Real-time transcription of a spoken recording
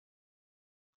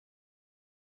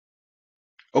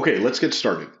Okay, let's get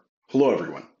started. Hello,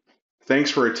 everyone.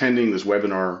 Thanks for attending this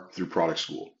webinar through Product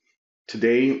School.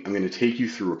 Today, I'm going to take you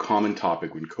through a common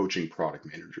topic when coaching product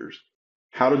managers,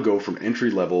 how to go from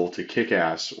entry level to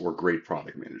kick-ass or great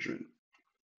product management.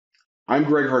 I'm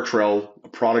Greg Hartrell, a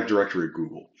product director at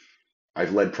Google.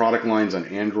 I've led product lines on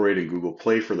Android and Google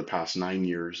Play for the past 9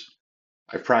 years.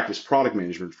 I've practiced product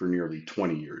management for nearly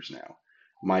 20 years now.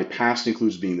 My past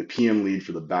includes being the PM lead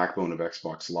for the backbone of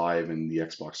Xbox Live and the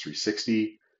Xbox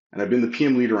 360, and I've been the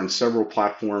PM leader on several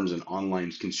platforms and online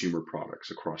consumer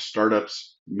products across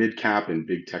startups, mid-cap, and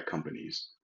big tech companies.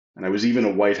 And I was even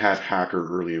a white hat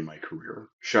hacker early in my career.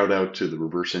 Shout out to the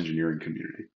reverse engineering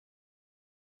community.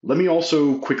 Let me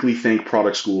also quickly thank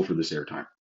Product School for this airtime.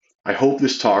 I hope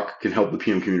this talk can help the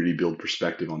PM community build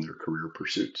perspective on their career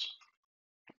pursuits.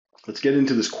 Let's get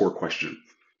into this core question.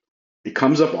 It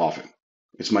comes up often.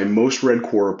 It's my most read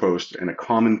Quora post and a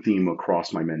common theme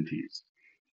across my mentees.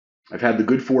 I've had the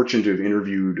good fortune to have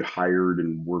interviewed, hired,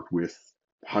 and worked with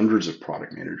hundreds of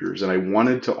product managers, and I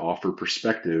wanted to offer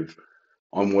perspective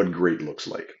on what great looks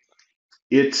like.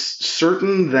 It's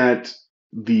certain that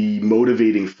the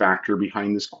motivating factor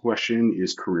behind this question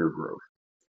is career growth.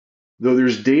 Though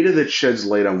there's data that sheds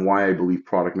light on why I believe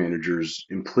product managers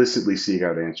implicitly seek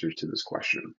out answers to this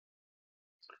question.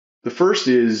 The first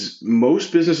is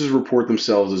most businesses report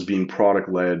themselves as being product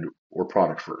led or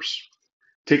product first.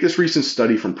 Take this recent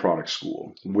study from Product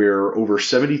School, where over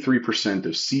 73%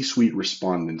 of C suite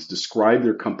respondents describe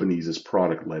their companies as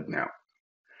product led now.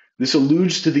 This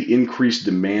alludes to the increased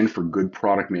demand for good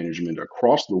product management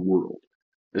across the world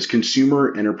as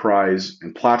consumer, enterprise,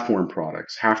 and platform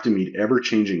products have to meet ever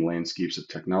changing landscapes of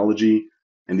technology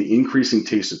and the increasing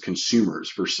taste of consumers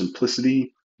for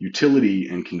simplicity, utility,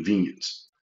 and convenience.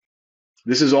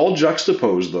 This is all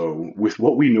juxtaposed, though, with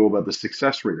what we know about the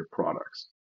success rate of products.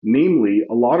 Namely,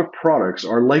 a lot of products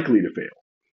are likely to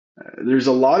fail. There's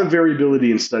a lot of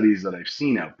variability in studies that I've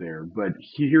seen out there, but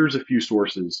here's a few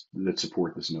sources that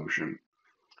support this notion.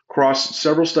 Across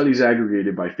several studies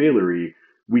aggregated by Failery,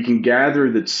 we can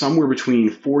gather that somewhere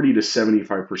between 40 to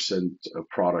 75% of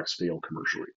products fail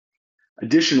commercially.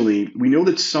 Additionally, we know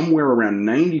that somewhere around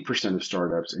 90% of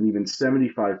startups and even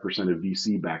 75% of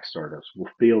VC-backed startups will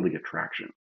fail to get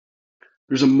traction.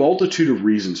 There's a multitude of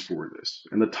reasons for this,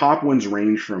 and the top ones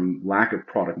range from lack of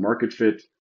product market fit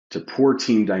to poor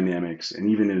team dynamics and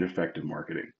even ineffective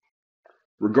marketing.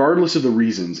 Regardless of the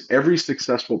reasons, every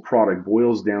successful product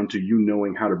boils down to you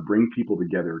knowing how to bring people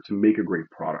together to make a great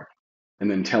product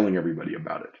and then telling everybody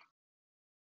about it.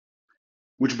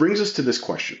 Which brings us to this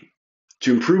question.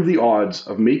 To improve the odds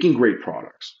of making great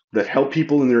products that help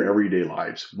people in their everyday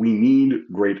lives, we need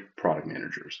great product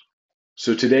managers.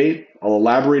 So today, I'll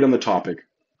elaborate on the topic,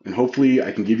 and hopefully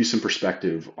I can give you some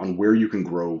perspective on where you can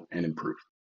grow and improve.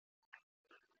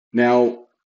 Now,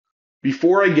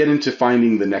 before I get into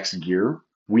finding the next gear,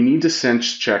 we need to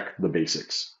sense check the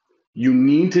basics. You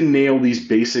need to nail these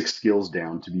basic skills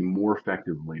down to be more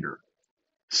effective later.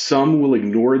 Some will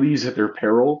ignore these at their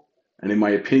peril, and in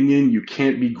my opinion, you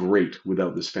can't be great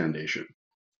without this foundation.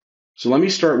 So let me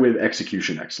start with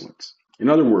execution excellence. In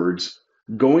other words,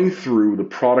 going through the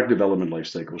product development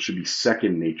lifecycle should be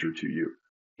second nature to you.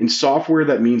 In software,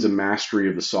 that means a mastery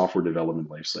of the software development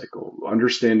lifecycle,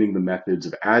 understanding the methods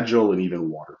of agile and even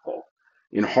waterfall.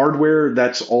 In hardware,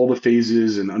 that's all the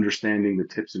phases and understanding the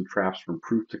tips and traps from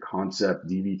proof to concept,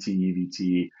 DVT,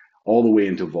 EVT, all the way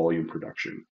into volume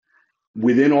production.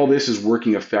 Within all this is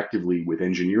working effectively with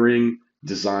engineering,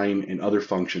 design, and other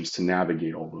functions to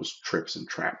navigate all those trips and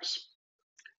traps.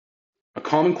 A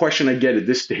common question I get at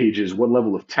this stage is what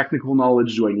level of technical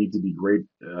knowledge do I need to be great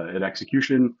at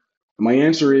execution? My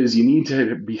answer is you need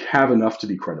to have enough to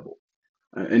be credible.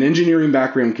 An engineering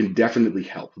background can definitely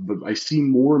help, but I see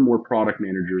more and more product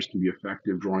managers can be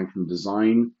effective drawing from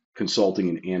design, consulting,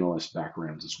 and analyst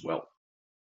backgrounds as well.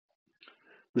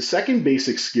 The second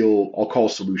basic skill I'll call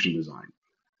solution design.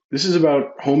 This is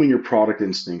about homing your product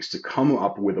instincts to come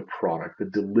up with a product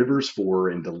that delivers for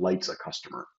and delights a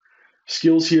customer.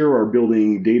 Skills here are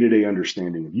building day-to-day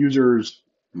understanding of users,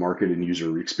 market and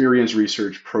user experience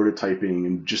research, prototyping,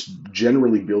 and just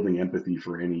generally building empathy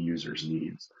for any user's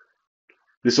needs.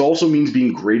 This also means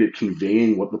being great at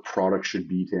conveying what the product should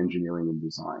be to engineering and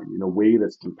design in a way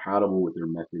that's compatible with their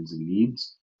methods and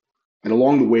needs. And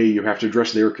along the way, you have to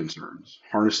address their concerns,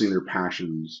 harnessing their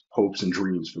passions, hopes, and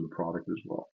dreams for the product as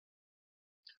well.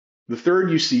 The third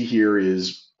you see here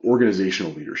is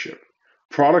organizational leadership.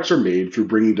 Products are made through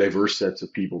bringing diverse sets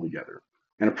of people together,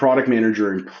 and a product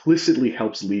manager implicitly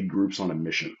helps lead groups on a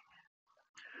mission.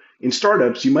 In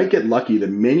startups, you might get lucky that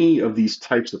many of these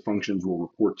types of functions will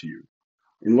report to you.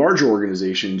 In larger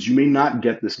organizations, you may not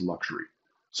get this luxury.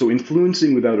 So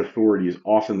influencing without authority is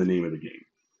often the name of the game.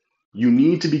 You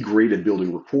need to be great at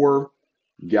building rapport,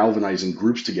 galvanizing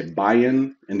groups to get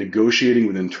buy-in, and negotiating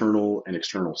with internal and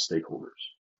external stakeholders.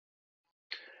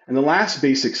 And the last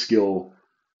basic skill,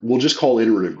 we'll just call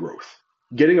iterative growth.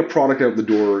 Getting a product out the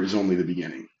door is only the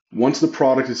beginning. Once the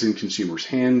product is in consumers'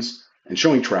 hands and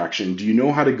showing traction, do you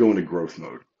know how to go into growth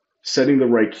mode? Setting the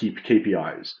right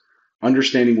KPIs,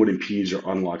 understanding what impedes or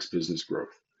unlocks business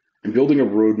growth, and building a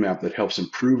roadmap that helps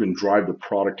improve and drive the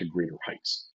product to greater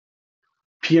heights.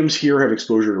 PMs here have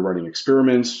exposure to running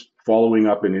experiments, following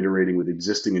up and iterating with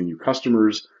existing and new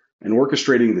customers, and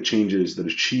orchestrating the changes that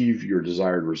achieve your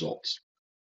desired results.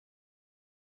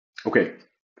 Okay,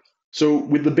 so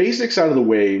with the basics out of the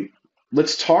way,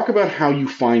 let's talk about how you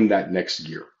find that next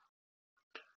gear.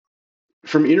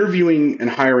 From interviewing and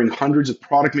hiring hundreds of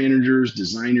product managers,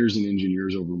 designers, and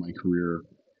engineers over my career,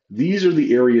 these are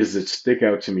the areas that stick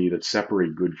out to me that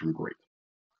separate good from great.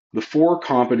 The four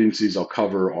competencies I'll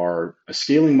cover are a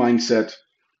scaling mindset,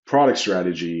 product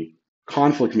strategy,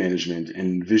 conflict management,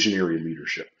 and visionary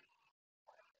leadership.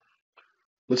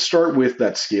 Let's start with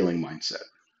that scaling mindset.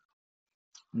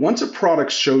 Once a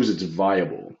product shows it's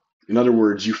viable, in other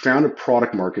words, you found a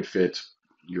product market fit,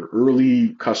 your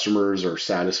early customers are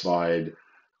satisfied,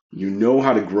 you know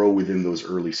how to grow within those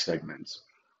early segments,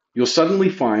 you'll suddenly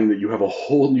find that you have a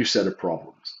whole new set of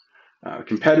problems.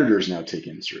 Competitors now take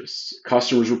interest.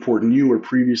 Customers report new or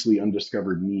previously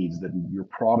undiscovered needs that your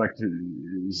product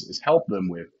has helped them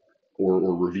with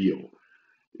or reveal.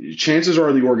 Chances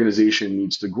are the organization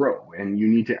needs to grow, and you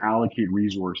need to allocate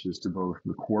resources to both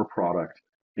the core product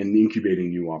and incubating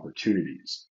new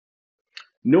opportunities.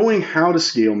 Knowing how to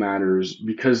scale matters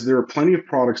because there are plenty of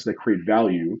products that create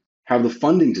value, have the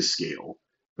funding to scale,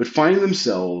 but find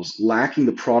themselves lacking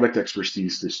the product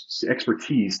expertise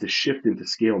to shift into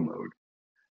scale mode.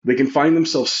 They can find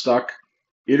themselves stuck,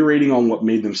 iterating on what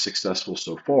made them successful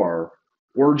so far,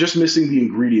 or just missing the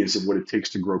ingredients of what it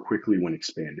takes to grow quickly when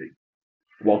expanding,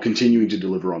 while continuing to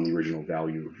deliver on the original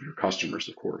value of your customers,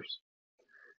 of course.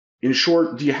 In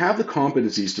short, do you have the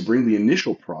competencies to bring the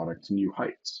initial product to new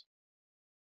heights?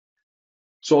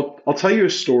 So I'll tell you a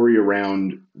story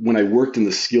around when I worked in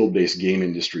the skill-based game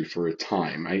industry for a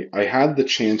time. I had the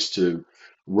chance to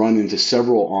run into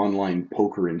several online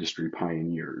poker industry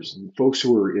pioneers, folks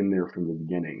who were in there from the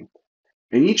beginning.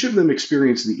 And each of them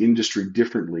experienced the industry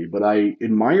differently, but I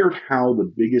admired how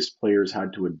the biggest players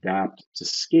had to adapt to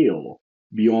scale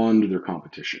beyond their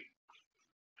competition.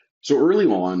 So early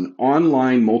on,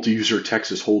 online multi-user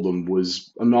Texas Hold'em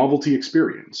was a novelty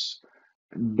experience.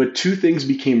 But two things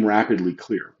became rapidly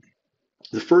clear.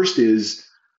 The first is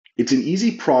it's an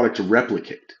easy product to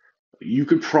replicate. You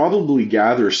could probably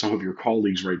gather some of your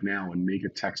colleagues right now and make a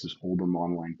Texas Hold'em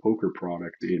online poker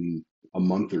product in a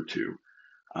month or two.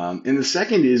 And the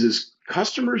second is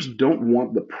customers don't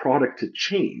want the product to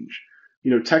change.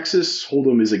 Texas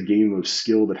Hold'em is a game of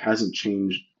skill that hasn't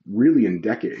changed really in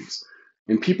decades.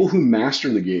 And people who master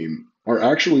the game are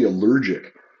actually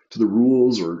allergic to the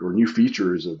rules or new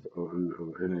features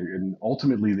and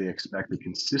ultimately they expect a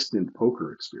consistent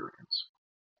poker experience.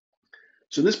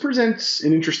 So this presents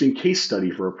an interesting case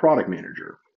study for a product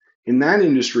manager. In that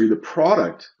industry, the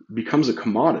product becomes a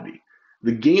commodity.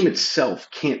 The game itself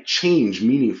can't change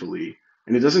meaningfully,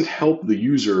 and it doesn't help the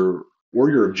user or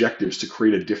your objectives to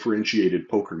create a differentiated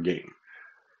poker game.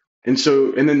 And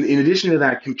then in addition to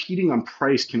that, competing on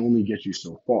price can only get you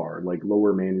so far, like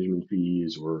lower management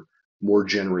fees or more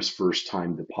generous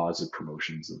first-time deposit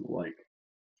promotions and the like.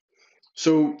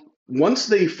 So once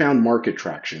they found market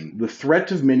traction, the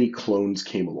threat of many clones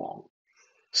came along.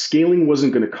 Scaling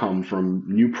wasn't going to come from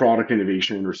new product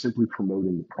innovation or simply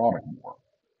promoting the product more.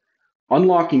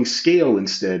 Unlocking scale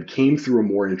instead came through a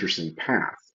more interesting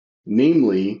path,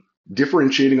 namely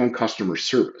differentiating on customer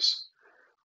service.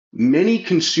 Many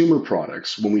consumer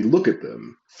products, when we look at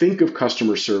them, think of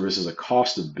customer service as a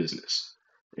cost of business.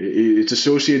 It's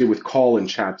associated with call and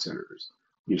chat centers,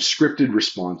 scripted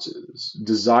responses,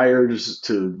 desires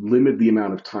to limit the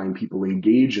amount of time people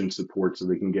engage in support so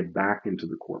they can get back into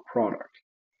the core product.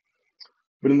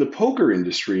 But in the poker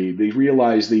industry, they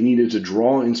realized they needed to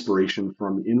draw inspiration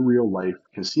from in real life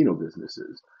casino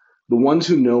businesses, the ones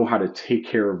who know how to take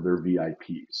care of their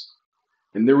VIPs.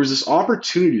 And there was this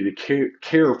opportunity to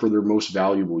care for their most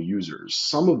valuable users.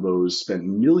 Some of those spent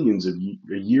millions a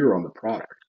year on the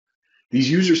product. These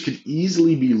users could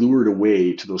easily be lured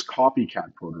away to those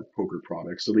copycat poker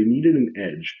products, so they needed an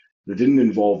edge that didn't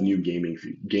involve new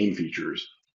game features.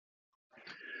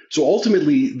 So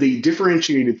ultimately, they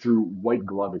differentiated through white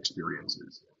glove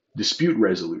experiences, dispute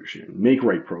resolution,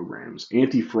 make-right programs,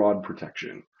 anti-fraud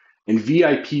protection, and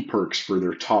VIP perks for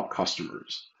their top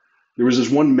customers. There was this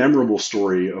one memorable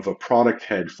story of a product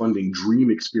head funding dream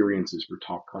experiences for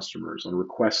top customers on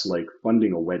requests like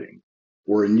funding a wedding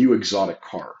or a new exotic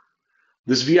car.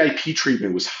 This VIP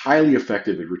treatment was highly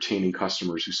effective at retaining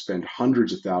customers who spend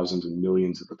hundreds of thousands and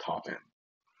millions at the top end.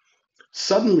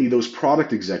 Suddenly, those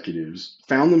product executives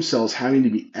found themselves having to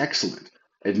be excellent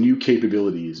at new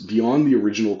capabilities beyond the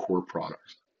original core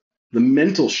product. The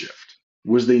mental shift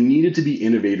was they needed to be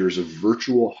innovators of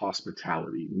virtual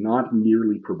hospitality, not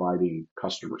merely providing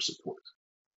customer support.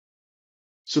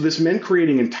 So this meant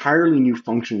creating entirely new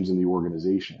functions in the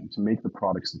organization to make the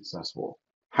product successful,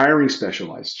 hiring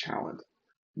specialized talent,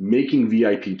 making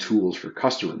VIP tools for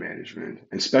customer management,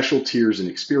 and special tiers and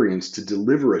experience to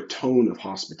deliver a tone of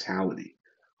hospitality,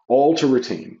 all to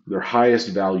retain their highest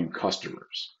value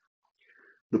customers.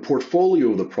 The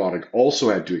portfolio of the product also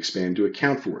had to expand to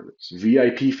account for this.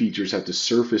 VIP features had to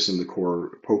surface in the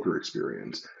core poker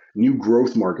experience. New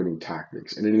growth marketing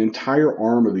tactics and an entire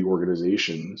arm of the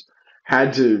organizations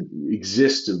had to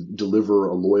exist to deliver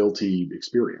a loyalty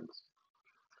experience.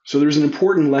 So there's an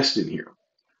important lesson here.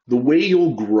 The way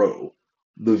you'll grow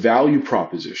the value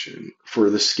proposition for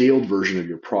the scaled version of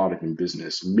your product and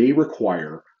business may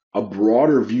require a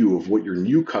broader view of what your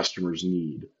new customers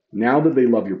need now that they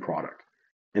love your product.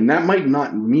 And that might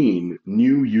not mean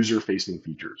new user-facing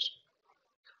features.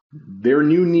 Their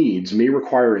new needs may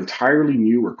require entirely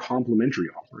new or complementary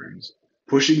offerings,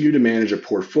 pushing you to manage a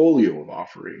portfolio of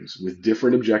offerings with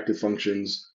different objective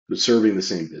functions but serving the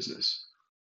same business.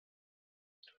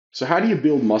 So how do you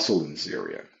build muscle in this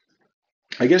area?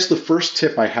 I guess the first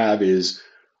tip I have is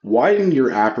widen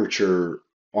your aperture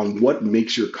on what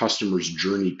makes your customer's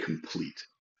journey complete.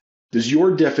 Does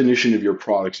your definition of your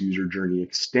product's user journey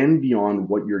extend beyond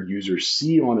what your users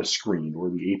see on a screen or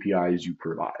the APIs you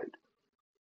provide?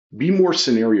 Be more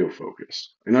scenario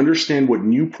focused and understand what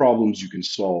new problems you can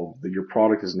solve that your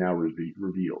product has now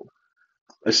revealed.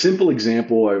 A simple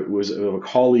example was of a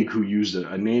colleague who used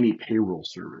a nanny payroll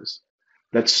service.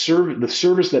 The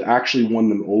service that actually won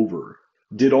them over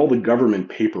did all the government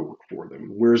paperwork for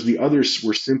them, whereas the others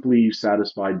were simply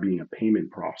satisfied being a payment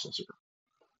processor.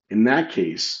 In that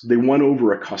case, they won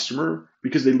over a customer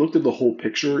because they looked at the whole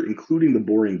picture, including the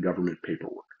boring government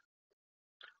paperwork.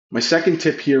 My second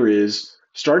tip here is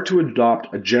start to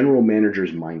adopt a general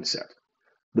manager's mindset.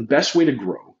 The best way to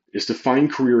grow is to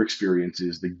find career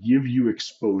experiences that give you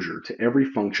exposure to every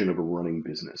function of a running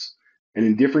business and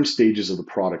in different stages of the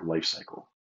product lifecycle.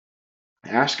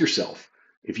 Ask yourself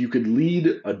if you could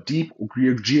lead a deep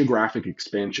geographic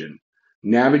expansion,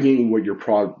 navigating what your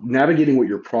product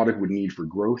would need for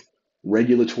growth,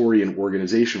 regulatory, and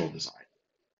organizational design.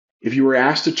 If you were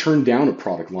asked to turn down a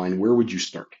product line, where would you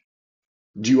start?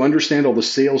 Do you understand all the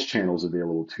sales channels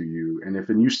available to you? And if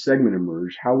a new segment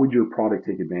emerged, how would your product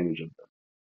take advantage of them?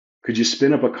 Could you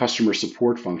spin up a customer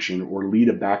support function or lead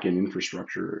a back-end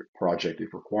infrastructure project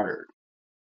if required?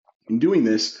 In doing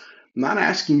this, I'm not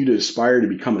asking you to aspire to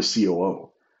become a COO.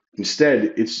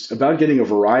 Instead, it's about getting a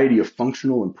variety of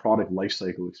functional and product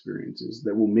lifecycle experiences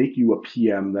that will make you a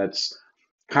PM that's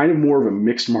kind of more of a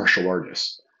mixed martial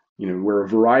artist, where a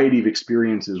variety of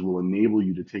experiences will enable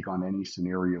you to take on any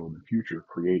scenario in the future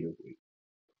creatively.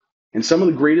 And some of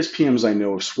the greatest PMs I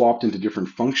know have swapped into different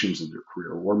functions in their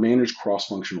career or managed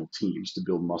cross-functional teams to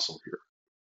build muscle here.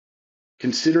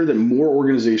 Consider that more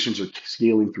organizations are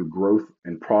scaling through growth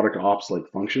and product ops-like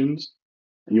functions,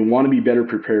 and you'll want to be better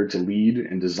prepared to lead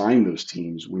and design those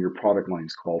teams when your product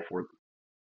lines call for them.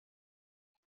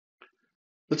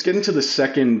 Let's get into the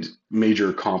second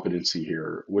major competency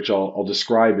here, which I'll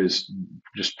describe as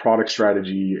just product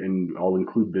strategy, and I'll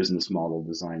include business model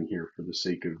design here for the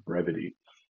sake of brevity.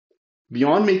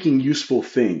 Beyond making useful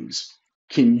things,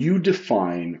 can you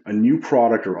define a new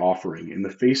product or offering in the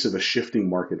face of a shifting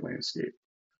market landscape,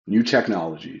 new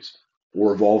technologies,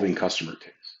 or evolving customer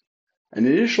tastes? An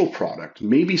initial product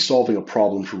may be solving a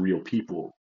problem for real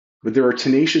people, but there are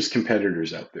tenacious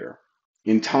competitors out there.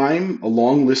 In time, a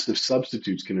long list of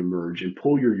substitutes can emerge and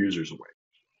pull your users away.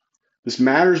 This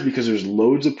matters because there's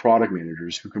loads of product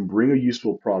managers who can bring a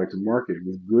useful product to market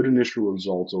with good initial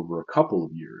results over a couple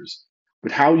of years,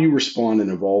 but how you respond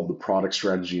and evolve the product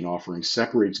strategy and offering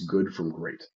separates good from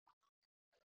great.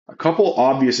 A couple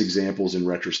obvious examples in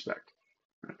retrospect.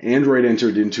 Android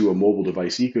entered into a mobile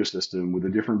device ecosystem with a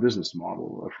different business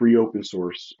model, a free open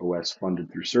source OS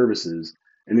funded through services,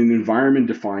 and an environment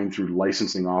defined through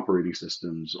licensing operating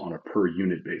systems on a per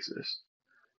unit basis.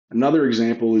 Another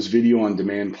example is video on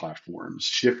demand platforms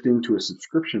shifting to a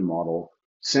subscription model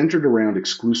centered around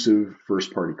exclusive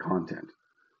first party content,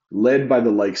 led by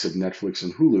the likes of Netflix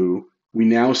and Hulu, We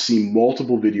now see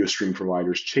multiple video stream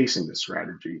providers chasing this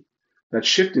strategy. That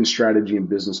shift in strategy and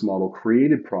business model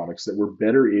created products that were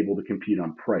better able to compete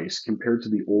on price compared to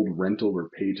the old rental or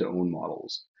pay to own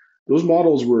models. Those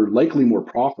models were likely more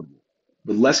profitable,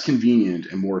 but less convenient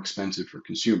and more expensive for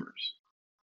consumers.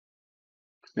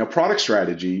 Now, product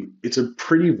strategy, it's a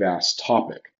pretty vast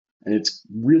topic, and it's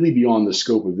really beyond the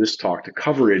scope of this talk to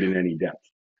cover it in any depth.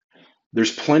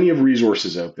 There's plenty of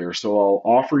resources out there, so I'll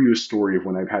offer you a story of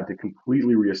when I've had to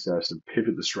completely reassess and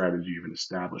pivot the strategy of an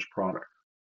established product.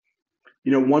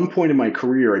 At one point in my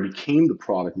career, I became the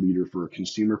product leader for a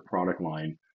consumer product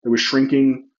line that was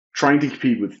shrinking, trying to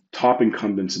compete with top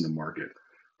incumbents in the market.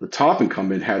 The top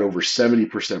incumbent had over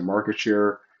 70% market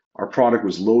share. Our product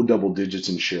was low double digits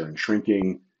in share and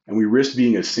shrinking, and we risked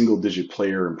being a single digit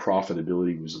player and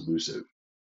profitability was elusive.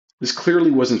 This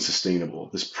clearly wasn't sustainable.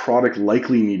 This product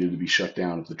likely needed to be shut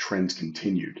down if the trends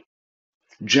continued.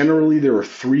 Generally, there are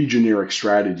three generic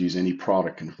strategies any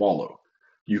product can follow.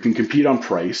 You can compete on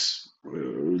price,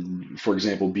 for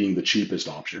example, being the cheapest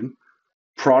option,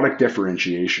 product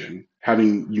differentiation,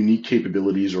 having unique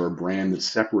capabilities or a brand that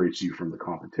separates you from the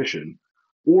competition,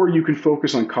 or you can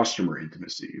focus on customer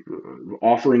intimacy,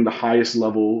 offering the highest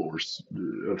level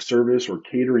of service or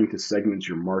catering to segments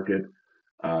your market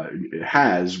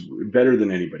has better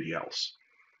than anybody else.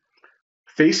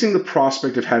 Facing the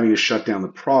prospect of having to shut down the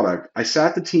product, I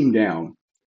sat the team down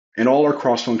and all our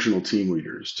cross-functional team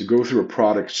leaders to go through a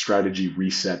product strategy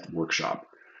reset workshop.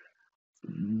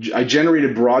 I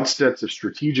generated broad sets of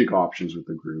strategic options with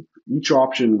the group. Each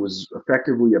option was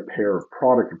effectively a pair of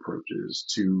product approaches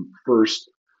to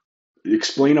first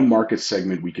explain a market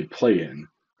segment we could play in,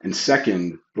 and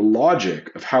second, the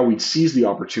logic of how we'd seize the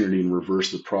opportunity and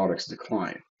reverse the product's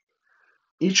decline.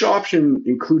 Each option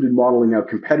included modeling out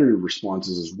competitive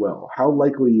responses as well. How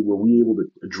likely were we able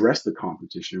to address the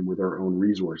competition with our own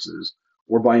resources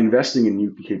or by investing in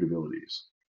new capabilities?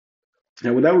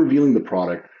 Now, without revealing the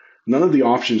product, none of the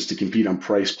options to compete on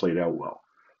price played out well.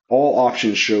 All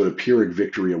options showed a Pyrrhic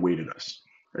victory awaited us,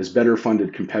 as better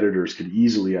funded competitors could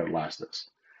easily outlast us.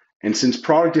 And since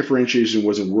product differentiation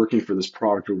wasn't working for this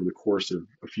product over the course of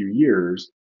a few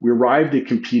years, we arrived at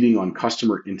competing on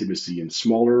customer intimacy in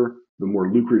smaller, the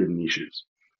more lucrative niches.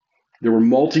 There were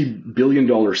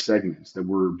multi-billion-dollar segments that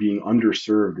were being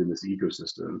underserved in this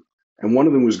ecosystem, and one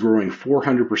of them was growing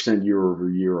 400% year over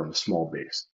year on a small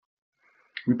base.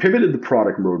 We pivoted the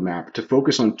product roadmap to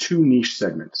focus on two niche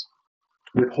segments,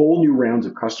 with whole new rounds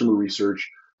of customer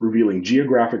research revealing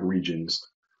geographic regions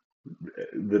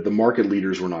that the market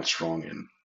leaders were not strong in.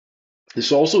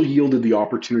 This also yielded the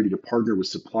opportunity to partner with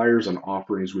suppliers on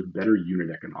offerings with better unit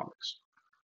economics.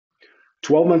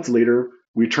 12 months later,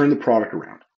 we turned the product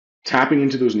around, tapping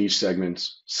into those niche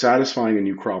segments, satisfying a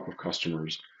new crop of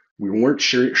customers. We weren't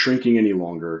shrinking any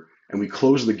longer, and we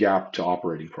closed the gap to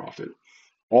operating profit.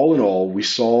 All in all, we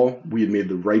saw we had made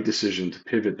the right decision to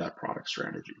pivot that product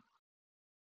strategy.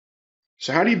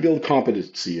 So how do you build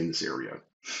competency in this area?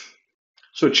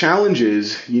 So challenge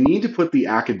is you need to put the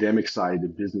academic side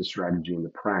of business strategy into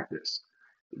practice.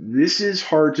 This is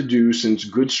hard to do since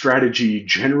good strategy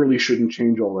generally shouldn't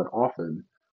change all that often.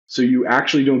 So you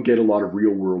actually don't get a lot of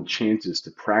real world chances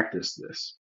to practice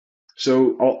this.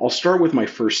 So I'll start with my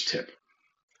first tip.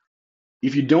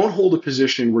 If you don't hold a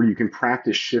position where you can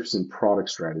practice shifts in product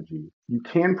strategy, you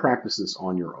can practice this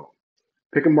on your own.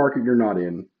 Pick a market you're not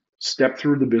in, step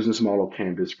through the business model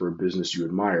canvas for a business you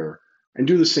admire, and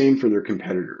do the same for their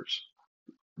competitors.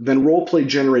 Then role play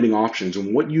generating options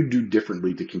on what you do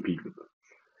differently to compete with them.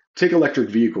 Take electric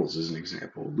vehicles as an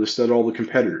example. List out all the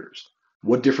competitors.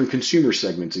 What different consumer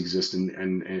segments exist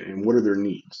and what are their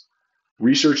needs?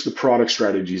 Research the product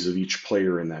strategies of each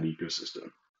player in that ecosystem.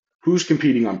 Who's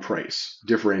competing on price,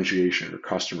 differentiation, or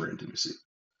customer intimacy?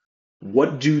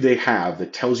 What do they have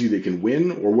that tells you they can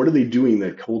win, or what are they doing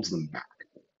that holds them back?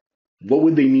 What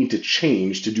would they need to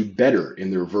change to do better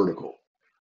in their vertical?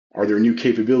 Are there new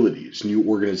capabilities, new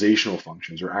organizational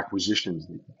functions, or acquisitions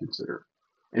that you can consider?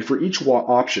 And for each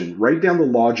option, write down the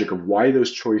logic of why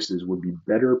those choices would be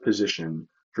better positioned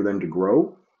for them to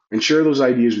grow, and share those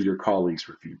ideas with your colleagues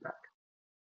for feedback.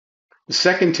 The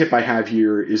second tip I have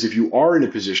here is if you are in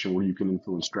a position where you can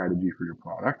influence strategy for your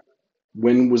product,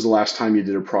 when was the last time you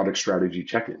did a product strategy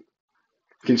check-in?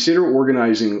 Consider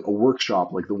organizing a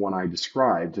workshop like the one I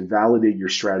described to validate your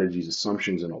strategy's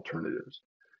assumptions and alternatives.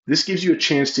 This gives you a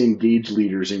chance to engage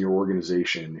leaders in your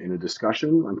organization in a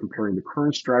discussion on comparing the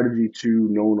current strategy to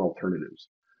known alternatives,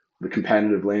 the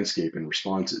competitive landscape and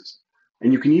responses.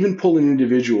 And you can even pull in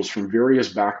individuals from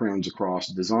various backgrounds across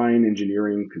design,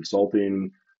 engineering,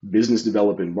 consulting, business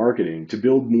development, marketing to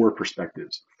build more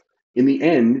perspectives. In the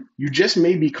end, you just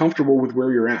may be comfortable with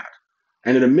where you're at.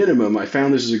 And at a minimum, I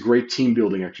found this is a great team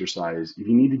building exercise if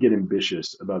you need to get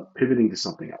ambitious about pivoting to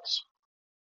something else.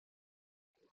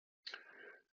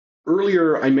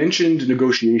 Earlier, I mentioned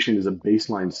negotiation as a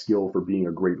baseline skill for being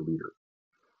a great leader.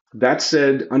 That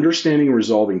said, understanding and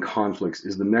resolving conflicts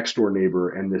is the next door neighbor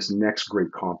and this next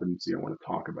great competency I want to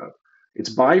talk about. It's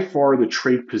by far the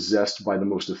trait possessed by the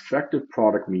most effective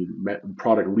product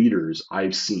leaders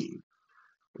I've seen.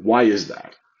 Why is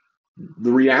that?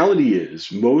 The reality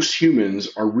is, most humans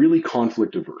are really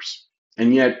conflict averse.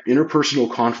 And yet,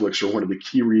 interpersonal conflicts are one of the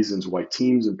key reasons why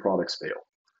teams and products fail.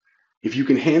 If you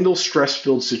can handle stress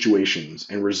filled situations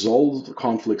and resolve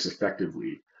conflicts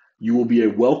effectively, you will be a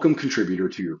welcome contributor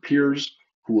to your peers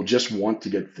who will just want to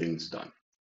get things done.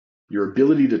 Your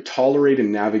ability to tolerate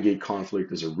and navigate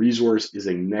conflict as a resource is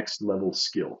a next level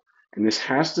skill, and this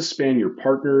has to span your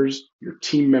partners, your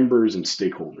team members, and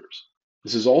stakeholders.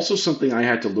 This is also something I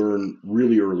had to learn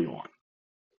really early on.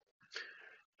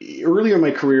 Earlier in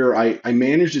my career, I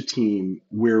managed a team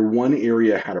where one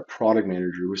area had a product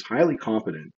manager who was highly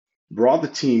competent, brought the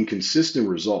team consistent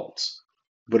results,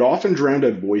 but often drowned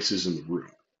out voices in the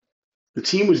room. The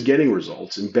team was getting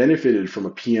results and benefited from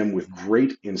a PM with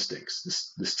great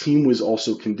instincts. This team was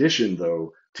also conditioned,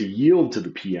 though, to yield to the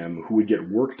PM who would get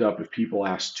worked up if people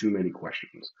asked too many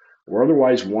questions or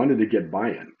otherwise wanted to get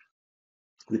buy in.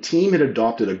 The team had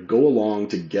adopted a go along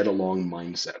to get along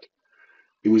mindset.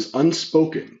 It was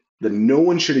unspoken that no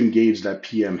one should engage that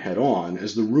PM head on,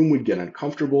 as the room would get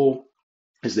uncomfortable,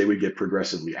 as they would get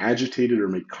progressively agitated or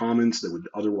make comments that would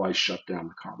otherwise shut down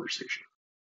the conversation.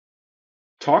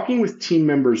 Talking with team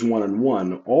members one on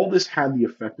one, all this had the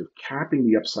effect of capping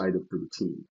the upside for the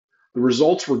team. The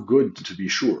results were good, to be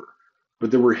sure,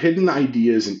 but there were hidden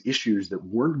ideas and issues that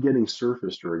weren't getting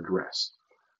surfaced or addressed.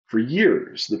 For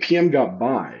years, the PM got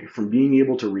by from being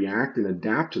able to react and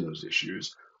adapt to those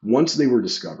issues once they were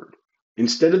discovered,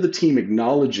 instead of the team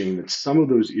acknowledging that some of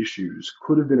those issues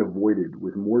could have been avoided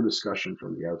with more discussion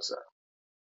from the outset.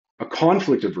 A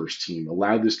conflict averse team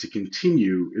allowed this to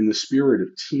continue in the spirit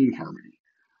of team harmony,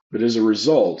 but as a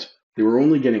result, they were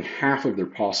only getting half of their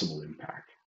possible impact.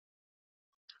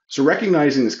 So,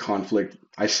 recognizing this conflict,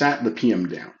 I sat the PM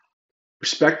down,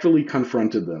 respectfully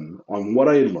confronted them on what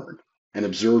I had learned, and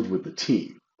observed with the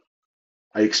team.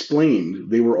 I explained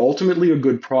they were ultimately a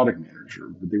good product manager,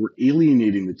 but they were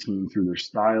alienating the team through their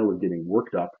style of getting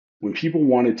worked up when people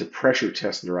wanted to pressure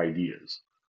test their ideas.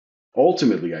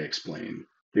 Ultimately, I explained,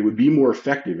 they would be more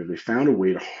effective if they found a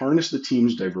way to harness the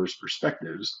team's diverse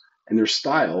perspectives, and their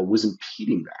style was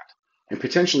impeding that and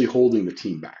potentially holding the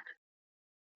team back.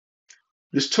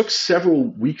 This took several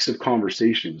weeks of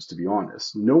conversations, to be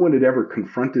honest. No one had ever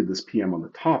confronted this PM on the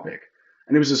topic,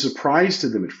 and it was a surprise to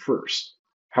them at first.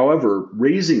 However,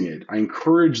 raising it, I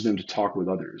encouraged them to talk with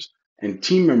others, and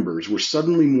team members were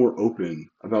suddenly more open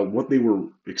about what they were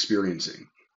experiencing.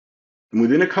 And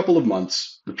within a couple of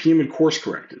months, the PM had course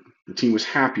corrected, the team was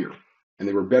happier, and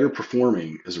they were better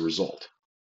performing as a result.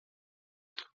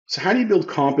 So, how do you build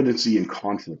competency in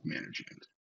conflict management?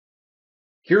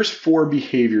 Here's 4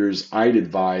 behaviors I'd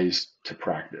advise to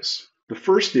practice. The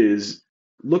first is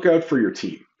look out for your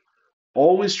team.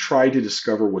 Always try to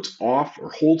discover what's off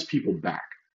or holds people back,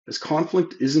 as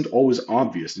conflict isn't always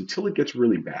obvious until it gets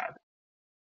really bad.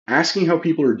 Asking how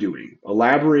people are doing,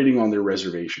 elaborating on their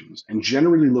reservations, and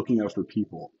generally looking out for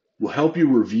people will help you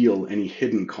reveal any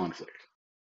hidden conflict.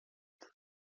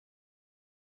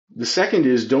 The second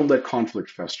is don't let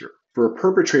conflict fester. For a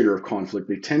perpetrator of conflict,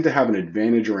 they tend to have an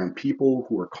advantage around people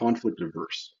who are conflict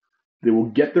averse. They will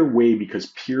get their way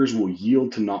because peers will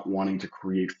yield to not wanting to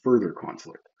create further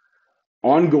conflict.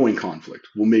 Ongoing conflict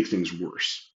will make things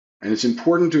worse, and it's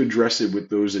important to address it with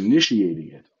those initiating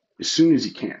it as soon as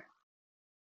you can.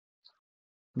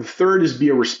 The third is be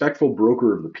a respectful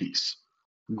broker of the peace.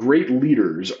 Great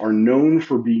leaders are known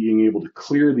for being able to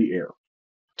clear the air,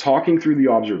 talking through the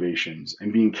observations,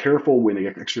 and being careful when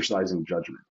exercising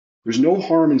judgment. There's no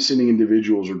harm in sitting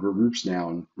individuals or groups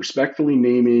down, respectfully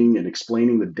naming and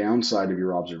explaining the downside of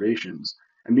your observations,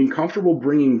 and being comfortable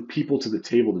bringing people to the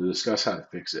table to discuss how to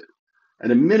fix it. At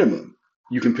a minimum,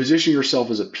 you can position yourself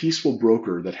as a peaceful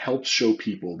broker that helps show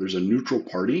people there's a neutral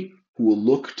party who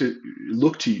will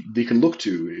they can look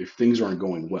to if things aren't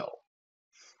going well.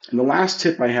 And the last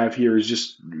tip I have here is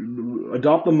just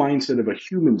adopt the mindset of a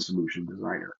human solution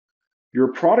designer. You're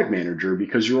a product manager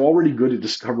because you're already good at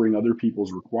discovering other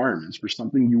people's requirements for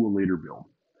something you will later build.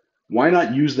 Why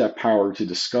not use that power to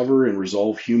discover and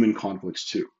resolve human conflicts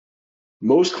too?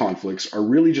 Most conflicts are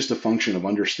really just a function of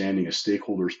understanding a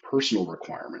stakeholder's personal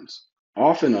requirements,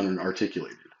 often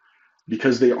unarticulated,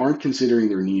 because they aren't considering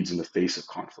their needs in the face of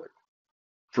conflict.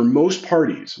 For most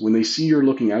parties, when they see you're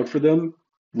looking out for them,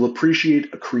 will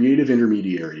appreciate a creative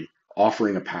intermediary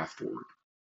offering a path forward.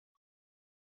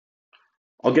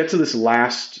 I'll get to this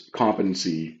last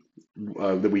competency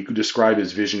that we could describe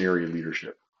as visionary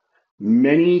leadership.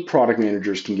 Many product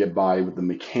managers can get by with the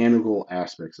mechanical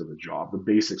aspects of the job, the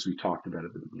basics we talked about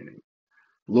at the beginning.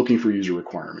 Looking for user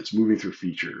requirements, moving through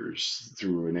features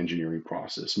through an engineering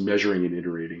process, measuring and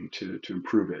iterating to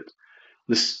improve it.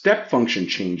 The step function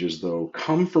changes, though,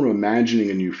 come from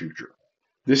imagining a new future.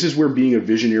 This is where being a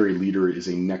visionary leader is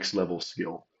a next level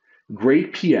skill.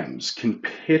 Great PMs can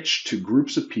pitch to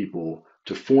groups of people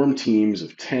to form teams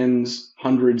of tens,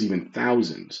 hundreds, even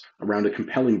thousands around a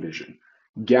compelling vision,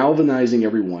 galvanizing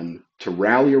everyone to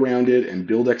rally around it and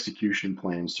build execution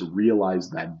plans to realize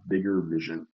that bigger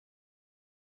vision.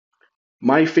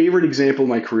 My favorite example of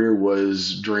my career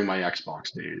was during my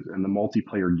Xbox days and the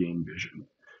multiplayer game vision.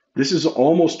 This is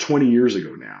almost 20 years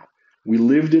ago now. We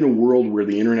lived in a world where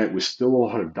the internet was still a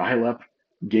lot of dial up,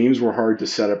 games were hard to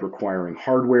set up requiring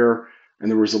hardware, and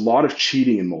there was a lot of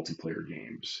cheating in multiplayer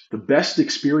games. The best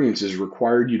experiences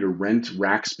required you to rent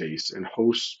rack space and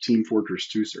host Team Fortress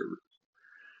 2 servers.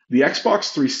 The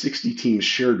Xbox 360 team's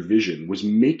shared vision was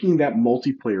making that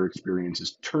multiplayer experience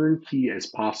as turnkey as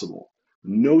possible.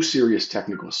 No serious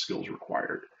technical skills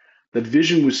required. That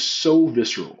vision was so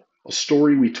visceral, a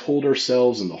story we told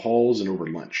ourselves in the halls and over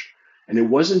lunch. And it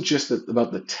wasn't just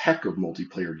about the tech of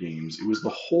multiplayer games, it was the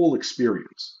whole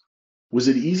experience. Was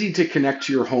it easy to connect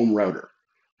to your home router?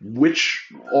 Which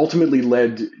ultimately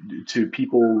led to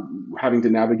people having to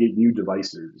navigate new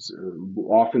devices,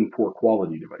 often poor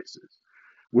quality devices.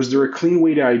 Was there a clean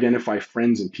way to identify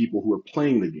friends and people who were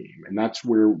playing the game? And that's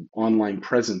where online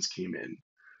presence came in.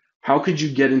 How could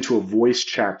you get into a voice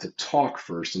chat to talk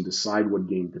first and decide what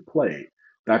game to play?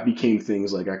 That became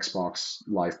things like Xbox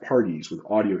Live parties with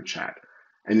audio chat.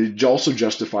 And it also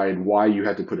justified why you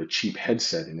had to put a cheap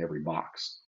headset in every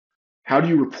box. How do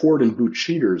you report and boot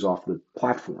cheaters off the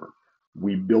platform?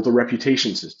 We built a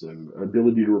reputation system,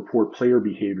 ability to report player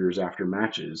behaviors after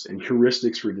matches, and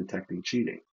heuristics for detecting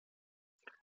cheating.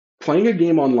 Playing a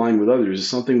game online with others is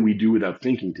something we do without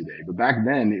thinking today, but back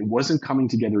then it wasn't coming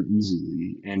together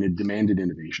easily and it demanded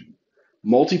innovation.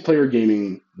 Multiplayer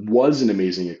gaming was an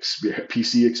amazing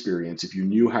PC experience if you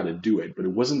knew how to do it, but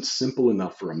it wasn't simple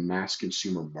enough for a mass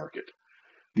consumer market.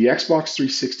 The Xbox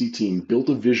 360 team built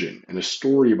a vision and a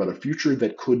story about a future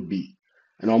that could be,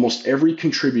 and almost every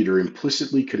contributor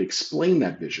implicitly could explain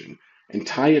that vision and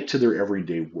tie it to their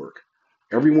everyday work.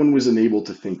 Everyone was enabled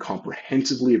to think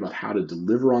comprehensively about how to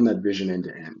deliver on that vision end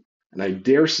to end, and I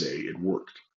dare say it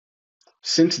worked.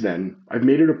 Since then, I've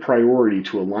made it a priority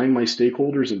to align my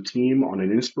stakeholders and team on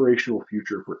an inspirational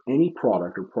future for any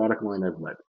product or product line I've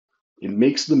led. It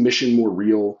makes the mission more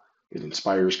real, it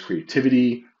inspires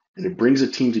creativity, and it brings a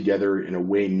team together in a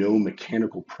way no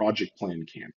mechanical project plan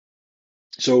can.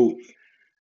 So,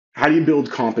 how do you build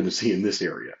competency in this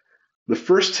area? The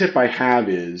first tip I have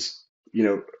is, you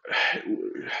know,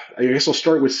 I guess I'll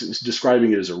start with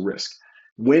describing it as a risk.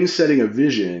 When setting a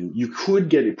vision, you could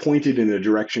get it pointed in a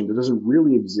direction that doesn't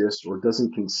really exist or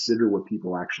doesn't consider what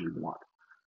people actually want.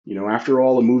 After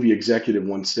all, a movie executive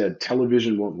once said,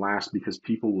 television won't last because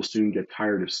people will soon get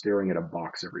tired of staring at a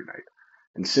box every night.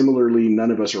 And similarly,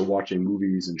 none of us are watching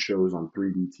movies and shows on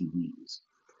 3D TVs.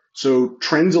 So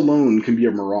trends alone can be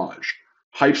a mirage.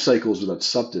 Hype cycles without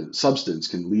substance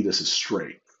can lead us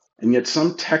astray. And yet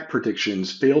some tech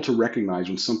predictions fail to recognize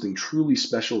when something truly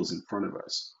special is in front of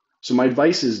us. So my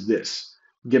advice is this: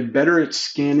 get better at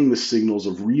scanning the signals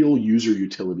of real user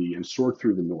utility and sort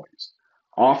through the noise.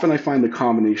 Often I find the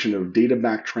combination of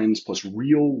data-backed trends plus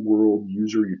real-world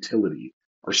user utility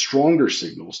are stronger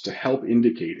signals to help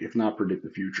indicate, if not predict, the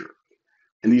future.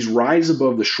 And these rise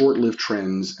above the short-lived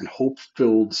trends and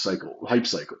hope-filled hype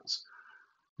cycles.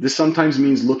 This sometimes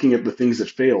means looking at the things that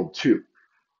failed too,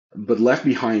 but left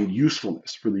behind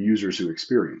usefulness for the users who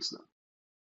experience them.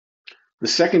 The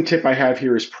second tip I have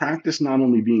here is practice not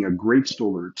only being a great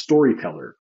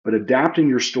storyteller, but adapting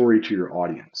your story to your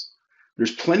audience.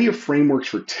 There's plenty of frameworks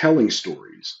for telling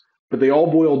stories, but they all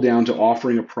boil down to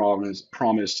offering a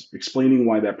promise, explaining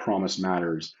why that promise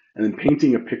matters, and then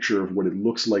painting a picture of what it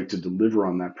looks like to deliver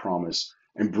on that promise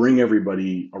and bring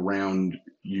everybody around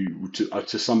you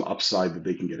to some upside that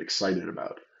they can get excited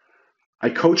about. I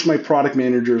coach my product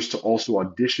managers to also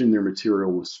audition their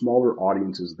material with smaller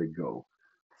audiences as they go.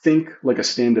 Think like a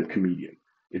stand-up comedian.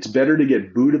 It's better to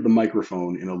get booed at the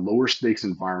microphone in a lower stakes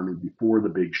environment before the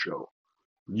big show.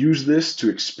 Use this to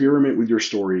experiment with your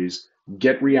stories,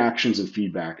 get reactions and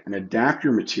feedback, and adapt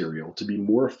your material to be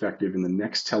more effective in the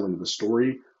next telling of the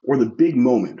story or the big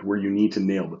moment where you need to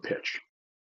nail the pitch.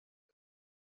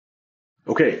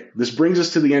 Okay, this brings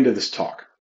us to the end of this talk.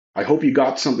 I hope you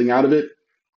got something out of it,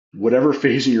 whatever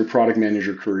phase in your product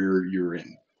manager career you're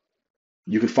in.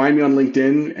 You can find me on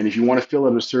LinkedIn, and if you want to fill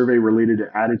out a survey related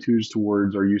to attitudes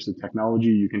towards our use of technology,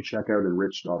 you can check out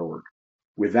enrich.org.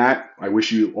 With that, I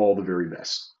wish you all the very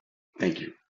best. Thank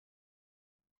you.